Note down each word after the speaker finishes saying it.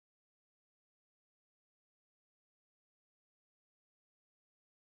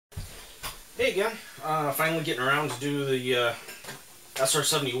Hey again, finally getting around to do the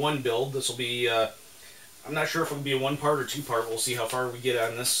SR-71 build. This will be, I'm not sure if it'll be a one-part or two-part. We'll see how far we get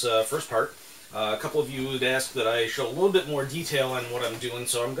on this first part. A couple of you would ask that I show a little bit more detail on what I'm doing,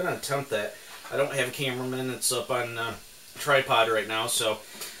 so I'm going to attempt that. I don't have a cameraman. It's up on tripod right now, so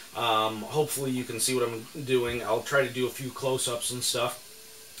hopefully you can see what I'm doing. I'll try to do a few close-ups and stuff.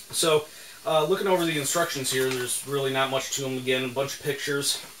 So, looking over the instructions here, there's really not much to them. Again, a bunch of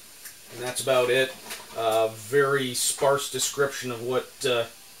pictures. And that's about it. Very sparse description of what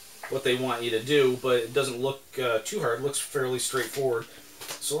they want you to do, but it doesn't look too hard. It looks fairly straightforward.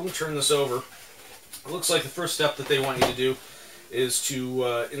 So let me turn this over. It looks like the first step that they want you to do is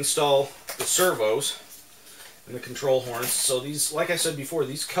to install the servos and the control horns. So these, like I said before,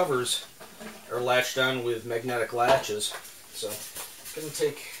 these covers are latched on with magnetic latches. So I'm going to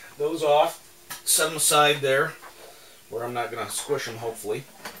take those off, set them aside there, where I'm not going to squish them, hopefully.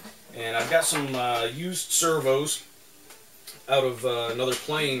 And I've got some used servos out of another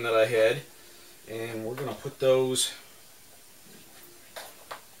plane that I had, and we're going to put those,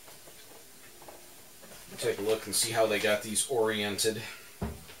 take a look and see how they got these oriented.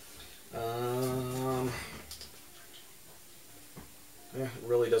 Yeah, it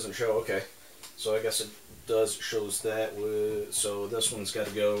really doesn't show. Okay, so I guess it does, shows that. So this one's got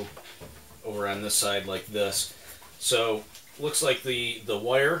to go over on this side like this. So looks like the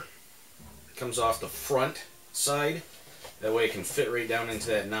wire comes off the front side. That way it can fit right down into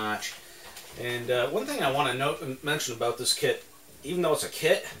that notch. And one thing I want to mention about this kit, even though it's a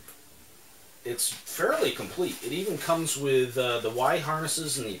kit, it's fairly complete. It even comes with the Y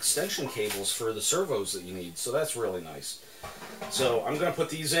harnesses and the extension cables for the servos that you need, so that's really nice. So I'm going to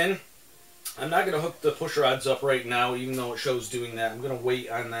put these in. I'm not going to hook the push rods up right now, even though it shows doing that. I'm going to wait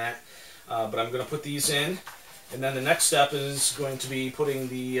on that, but I'm going to put these in. And then the next step is going to be putting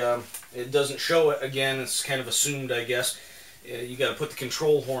the, it doesn't show it again, it's kind of assumed, I guess. You got to put the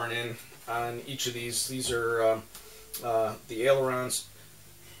control horn in on each of these. These are the ailerons,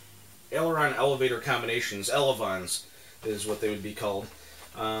 aileron elevator combinations, elevons is what they would be called.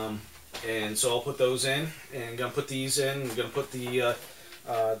 And so I'll put those in, and I'm going to put these in. I'm going to put the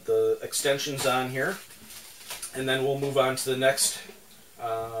extensions on here, and then we'll move on to the next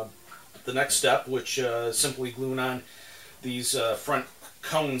step, which is simply gluing on these front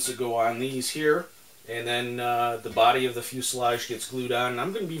cones that go on these here, and then the body of the fuselage gets glued on. And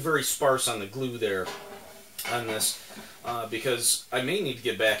I'm going to be very sparse on the glue there on this because I may need to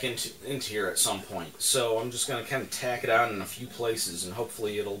get back into here at some point. So I'm just going to kind of tack it on in a few places, and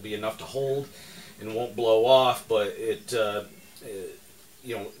hopefully it'll be enough to hold and won't blow off, but it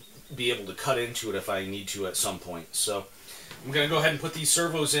you know, be able to cut into it if I need to at some point. So I'm going to go ahead and put these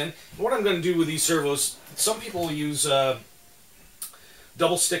servos in. What I'm going to do with these servos, some people use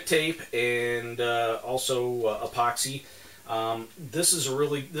double stick tape and also epoxy. This is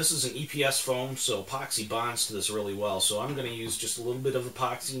an EPS foam, so epoxy bonds to this really well. So I'm going to use just a little bit of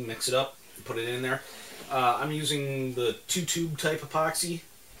epoxy, mix it up, put it in there. I'm using the 2-tube type epoxy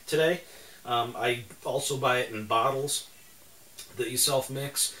today. I also buy it in bottles that you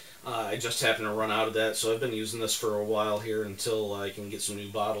self-mix. I just happen to run out of that, so I've been using this for a while here until I can get some new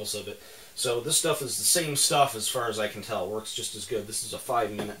bottles of it. So this stuff is the same stuff as far as I can tell. It works just as good. This is a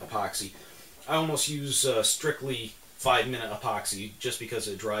 5-minute epoxy. I almost use strictly 5-minute epoxy just because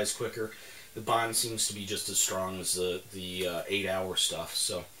it dries quicker. The bond seems to be just as strong as the 8-hour stuff.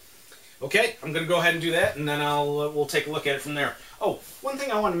 So, okay, I'm going to go ahead and do that, and then we'll take a look at it from there. Oh, one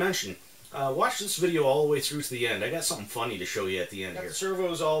thing I want to mention. Watch this video all the way through to the end. I got something funny to show you at the end here. The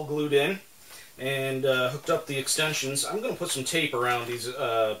servos all glued in and hooked up the extensions. I'm going to put some tape around these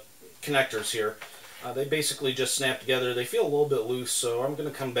connectors here. They basically just snap together. They feel a little bit loose, so I'm going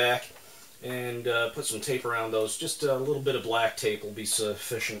to come back and put some tape around those. Just a little bit of black tape will be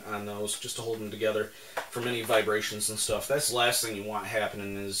sufficient on those, just to hold them together from any vibrations and stuff. That's the last thing you want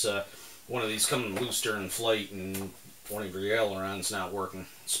happening is one of these coming loose during flight and one of your ailerons not working.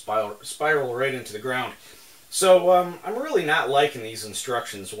 Spiral right into the ground. So I'm really not liking these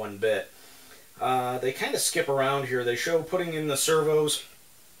instructions one bit. They kind of skip around here. They show putting in the servos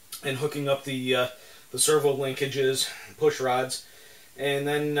and hooking up the servo linkages, push rods, and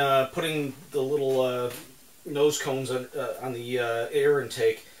then putting the little nose cones on the air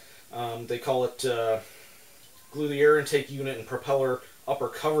intake. They call it glue the air intake unit and propeller upper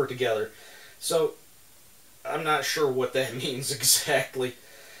cover together. So I'm not sure what that means exactly.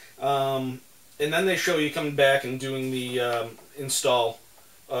 And then they show you coming back and doing the install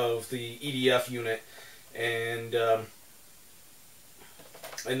of the EDF unit, and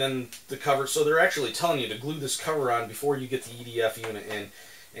then the cover. So they're actually telling you to glue this cover on before you get the EDF unit in.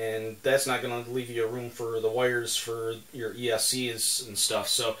 and that's not going to leave you room for the wires for your ESCs and stuff.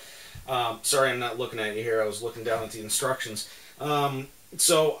 So sorry, I'm not looking at you here. I was looking down at the instructions.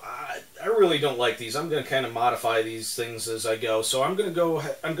 So I really don't like these. I'm going to kind of modify these things as I go. So I'm going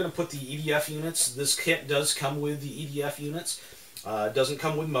to put the EDF units. This kit does come with the EDF units. It doesn't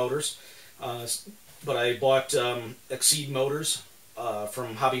come with motors, but I bought Exceed motors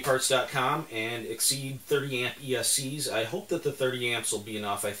from hobbyparts.com, and Exceed 30 amp ESCs. I hope that the 30 amps will be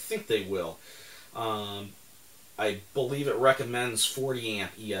enough. I think they will. I believe it recommends 40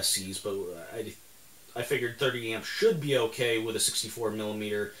 amp ESCs, but I figured 30 amps should be okay with a 64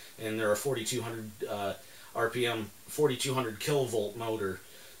 millimeter, and there are 4200 RPM, 4200 kilovolt motor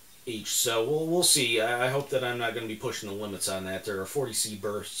each. So we'll see. I hope that I'm not going to be pushing the limits on that. There are 40C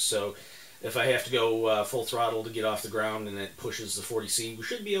bursts, so if I have to go full throttle to get off the ground and it pushes the 40C, we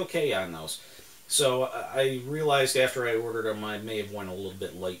should be okay on those. So I realized after I ordered them I may have went a little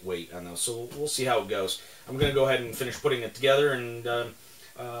bit lightweight on those. So we'll see how it goes. I'm going to go ahead and finish putting it together. And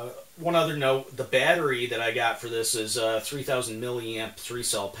one other note, the battery that I got for this is a 3000 milliamp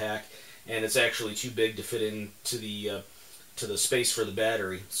 3-cell pack, and it's actually too big to fit into the space for the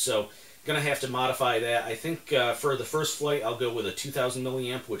battery. So going to have to modify that. I think for the first flight I'll go with a 2000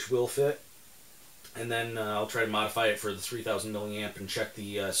 milliamp, which will fit. And then I'll try to modify it for the 3000 milliamp and check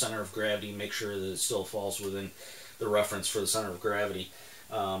the center of gravity, make sure that it still falls within the reference for the center of gravity.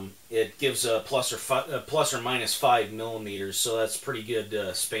 It gives a plus or minus 5 millimeters, so that's pretty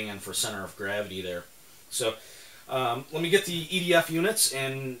good span for center of gravity there. So let me get the EDF units,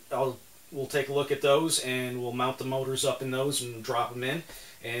 and we'll take a look at those, and we'll mount the motors up in those and drop them in,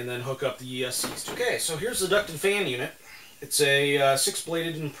 and then hook up the ESCs. Okay, so here's the ducted fan unit. It's a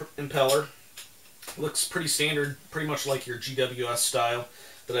 6-bladed impeller. Looks pretty standard, pretty much like your GWS style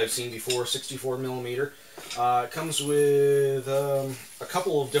that I've seen before, 64 millimeter. It comes with a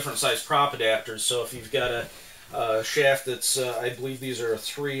couple of different size prop adapters, so if you've got a shaft that's, I believe these are a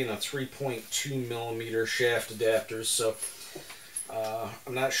 3 and a 3.2 millimeter shaft adapters, so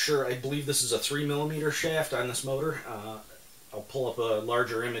I'm not sure. I believe this is a 3 millimeter shaft on this motor. I'll pull up a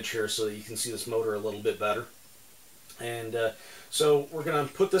larger image here so that you can see this motor a little bit better. And so we're going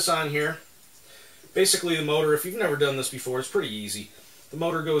to put this on here. Basically the motor, if you've never done this before, it's pretty easy. The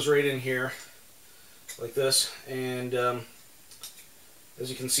motor goes right in here like this, and as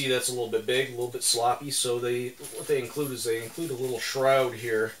you can see, that's a little bit big, a little bit sloppy, so what they include is they include a little shroud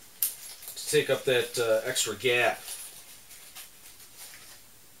here to take up that extra gap.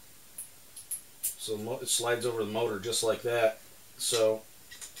 So it slides over the motor just like that. So,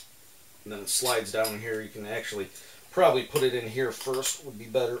 and then it slides down here. You can actually probably put it in here first, would be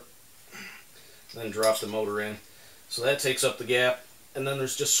better. Then drop the motor in. So that takes up the gap. And then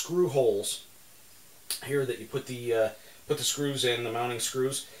there's just screw holes here that you put the screws in, the mounting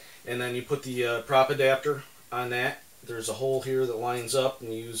screws. And then you put the prop adapter on that. There's a hole here that lines up,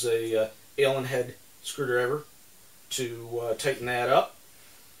 and you use a Allen head screwdriver to tighten that up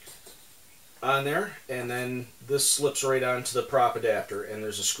on there. And then this slips right onto the prop adapter. And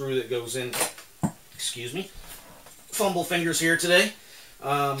there's a screw that goes in. Excuse me. Fumble fingers here today.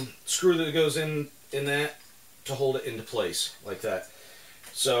 Screw that goes in that to hold it into place like that.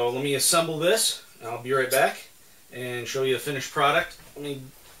 So let me assemble this, and I'll be right back and show you the finished product. Let me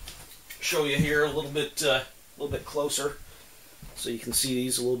show you here a little bit closer so you can see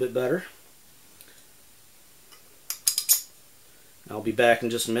these a little bit better. I'll be back in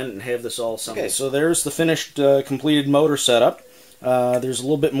just a minute and have this all assembled. Okay, so there's the finished completed motor setup. There's a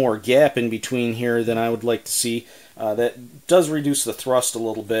little bit more gap in between here than I would like to see. That does reduce the thrust a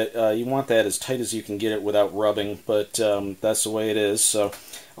little bit. You want that as tight as you can get it without rubbing, but that's the way it is. So,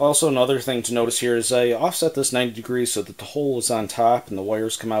 also another thing to notice here is I offset this 90 degrees so that the hole is on top and the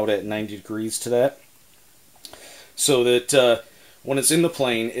wires come out at 90 degrees to that. So that when it's in the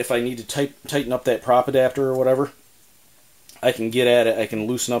plane, if I need to tighten up that prop adapter or whatever, I can get at it. I can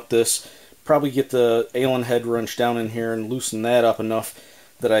loosen up this, probably get the Allen head wrench down in here and loosen that up enough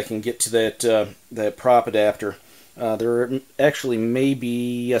that I can get to that prop adapter. There actually may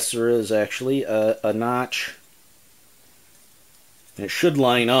be, yes there is actually, a notch, and it should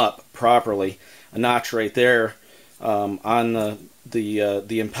line up properly, a notch right there on the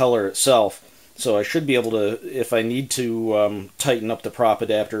impeller itself. So I should be able to, if I need to tighten up the prop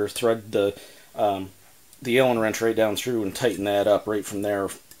adapter, thread the Allen wrench right down through and tighten that up right from there.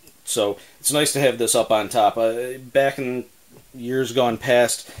 So it's nice to have this up on top. Back in years gone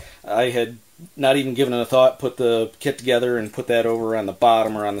past, I had not even given it a thought, put the kit together and put that over on the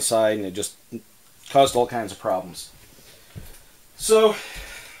bottom or on the side, and it just caused all kinds of problems. So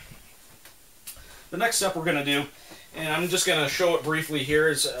the next step we're going to do And I'm just going to show it briefly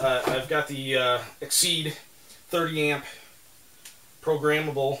here. I've got the Exceed 30 amp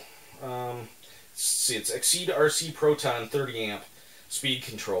programmable, see, it's Exceed RC Proton 30 amp speed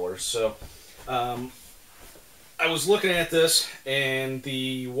controller. So I was looking at this, and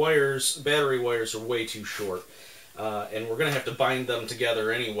the wires, battery wires, are way too short. And we're going to have to bind them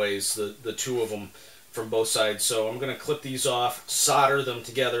together anyways, the two of them from both sides. So I'm going to clip these off, solder them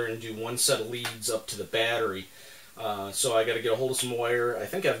together, and do one set of leads up to the battery. So I got to get a hold of some wire. I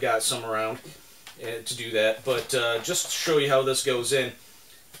think I've got some around to do that. But just to show you how this goes in,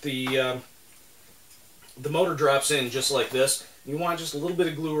 the motor drops in just like this. You want just a little bit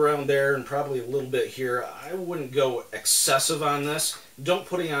of glue around there and probably a little bit here. I wouldn't go excessive on this. Don't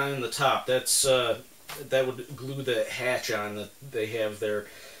put it on the top. That's that would glue the hatch on that they have there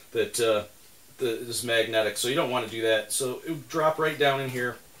that is magnetic. So you don't want to do that. So it would drop right down in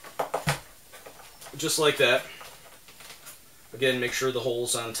here just like that. Again, make sure the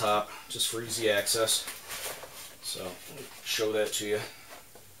hole's on top just for easy access. So let me show that to you.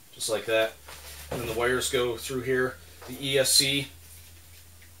 Just like that. And then the wires go through here. The ESC,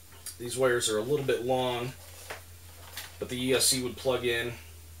 these wires are a little bit long, but the ESC would plug in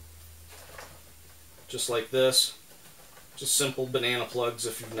just like this. Just simple banana plugs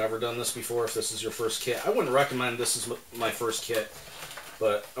if you've never done this before, if this is your first kit. I wouldn't recommend this as my first kit,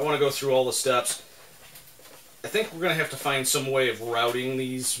 but I want to go through all the steps. I think we're going to have to find some way of routing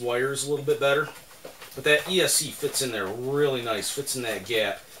these wires a little bit better, but that ESC fits in there really nice, fits in that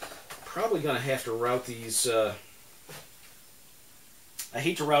gap. Probably going to have to route these. I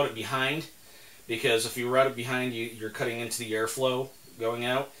hate to route it behind, because if you route it behind, you're cutting into the airflow going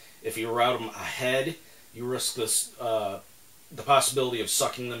out. If you route them ahead, you risk this the possibility of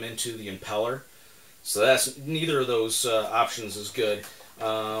sucking them into the impeller. So that's neither of those options is good.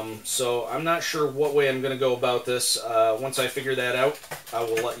 So I'm not sure what way I'm going to go about this. Once I figure that out, I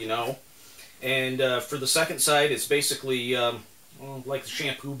will let you know. And for the second side, it's basically like the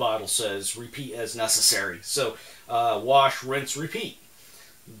shampoo bottle says, repeat as necessary. So wash, rinse, repeat.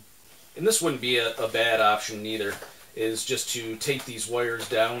 And this wouldn't be a bad option neither, is just to tape these wires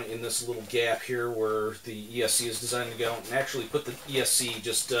down in this little gap here where the ESC is designed to go, and actually put the ESC,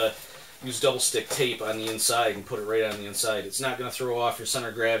 just use double stick tape on the inside and put it right on the inside. It's not going to throw off your center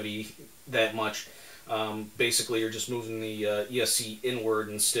of gravity that much. Basically, you're just moving the ESC inward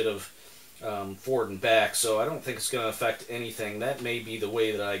instead of forward and back, so I don't think it's going to affect anything. That may be the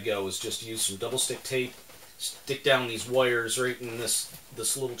way that I go, is just use some double stick tape, stick down these wires right in this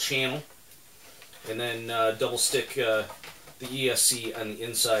little channel, and then double stick the ESC on the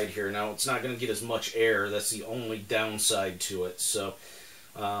inside here. Now, it's not going to get as much air. That's the only downside to it. So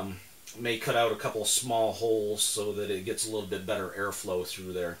may cut out a couple of small holes so that it gets a little bit better airflow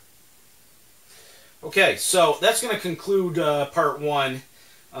through there. Okay, so that's going to conclude part one.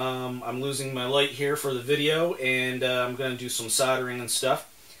 I'm losing my light here for the video, and I'm going to do some soldering and stuff,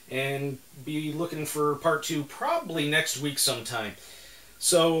 and be looking for part two probably next week sometime.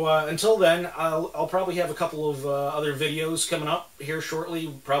 So until then, I'll probably have a couple of other videos coming up here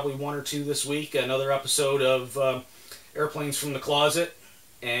shortly, probably one or two this week, another episode of Airplanes from the Closet,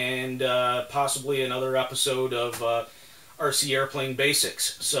 and possibly another episode of RC Airplane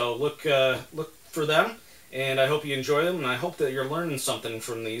Basics. So look for them, and I hope you enjoy them, and I hope that you're learning something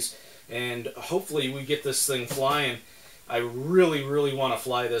from these, and hopefully we get this thing flying. I really, really want to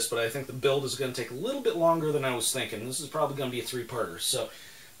fly this, but I think the build is going to take a little bit longer than I was thinking. This is probably going to be a three-parter. So,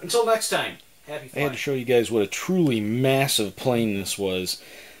 until next time, happy flying. I had to show you guys what a truly massive plane this was.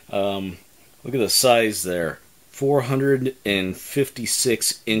 Look at the size there.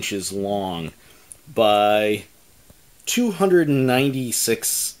 456 inches long by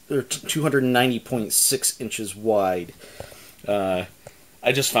 296 or 290.6 inches wide.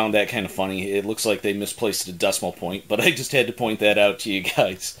 I just found that kind of funny. It looks like they misplaced a decimal point, but I just had to point that out to you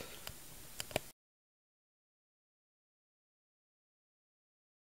guys.